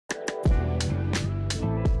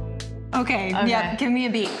Okay, yep, give me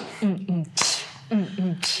a beat.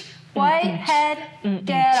 Whitehead,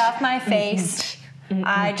 get off my face.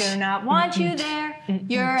 I do not want you there.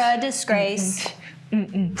 You're a disgrace.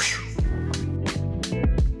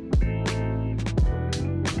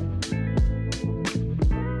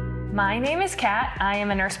 My name is Kat. I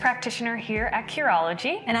am a nurse practitioner here at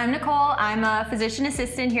Curology. And I'm Nicole. I'm a physician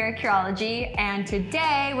assistant here at Curology. And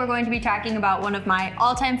today we're going to be talking about one of my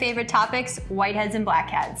all-time favorite topics, whiteheads and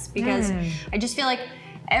blackheads. Because I just feel like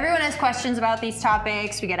everyone has questions about these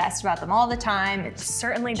topics. We get asked about them all the time. It's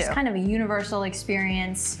certainly just kind of a universal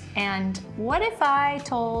experience. And what if I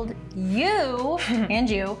told you and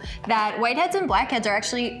you that whiteheads and blackheads are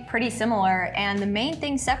actually pretty similar, and the main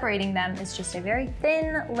thing separating them is just a very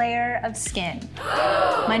thin layer of skin?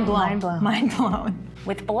 Mind blown. Mind blown. Mind blown.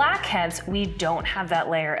 With blackheads, we don't have that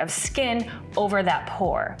layer of skin over that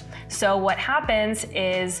pore. So what happens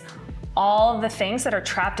is all the things that are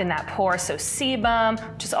trapped in that pore, so sebum,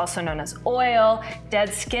 which is also known as oil,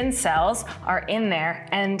 dead skin cells are in there.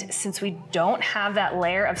 And since we don't have that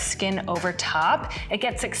layer of skin over top, it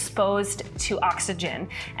gets exposed to oxygen.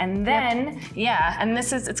 And then, and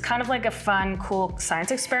it's kind of like a fun, cool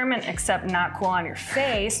science experiment, except not cool on your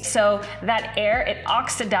face. So that air, it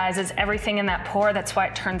oxidizes everything in that pore. That's why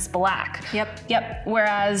it turns black. Yep.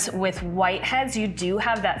 Whereas with whiteheads, you do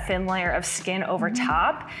have that thin layer of skin over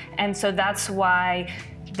top. And so that's why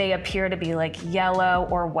they appear to be like yellow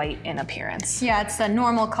or white in appearance. Yeah, it's the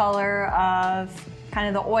normal color of kind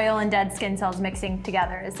of the oil and dead skin cells mixing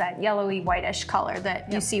together is that yellowy whitish color that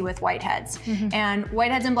you see with whiteheads. And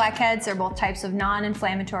whiteheads and blackheads are both types of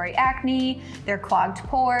non-inflammatory acne. They're clogged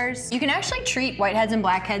pores. You can actually treat whiteheads and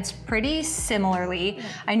blackheads pretty similarly.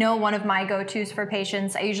 I know one of my go-tos for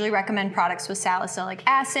patients, I usually recommend products with salicylic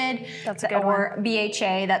acid or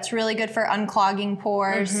BHA. That's really good for unclogging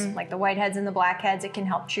pores. Like the whiteheads and the blackheads, it can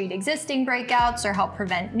help treat existing breakouts or help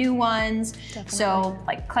prevent new ones. So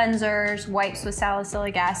like cleansers, wipes with salicylic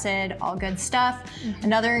acid, all good stuff.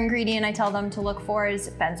 Another ingredient I tell them to look for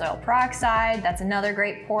is benzoyl peroxide. That's another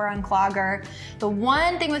great pore unclogger. The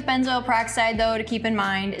one thing with benzoyl peroxide though to keep in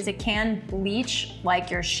mind is it can bleach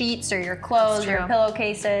like your sheets or your clothes or your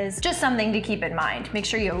pillowcases. Just something to keep in mind. Make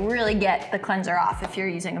sure you really get the cleanser off if you're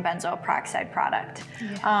using a benzoyl peroxide product.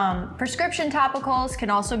 Prescription topicals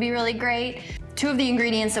can also be really great. Two of the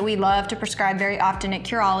ingredients that we love to prescribe very often at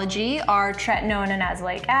Curology are tretinoin and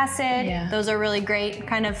azelaic acid. Those are really great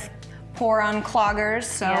kind of pore uncloggers,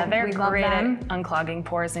 so they're we love great them. at unclogging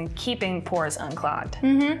pores and keeping pores unclogged.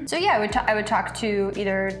 So yeah, I would talk to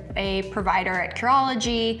either a provider at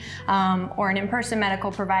Curology or an in-person medical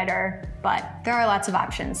provider, but there are lots of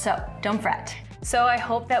options, so don't fret. So I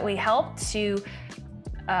hope that we helped to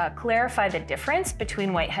clarify the difference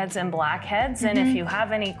between whiteheads and blackheads. And if you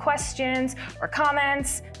have any questions or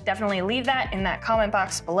comments, definitely leave that in that comment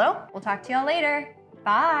box below. We'll talk to y'all later.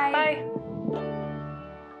 Bye. Bye.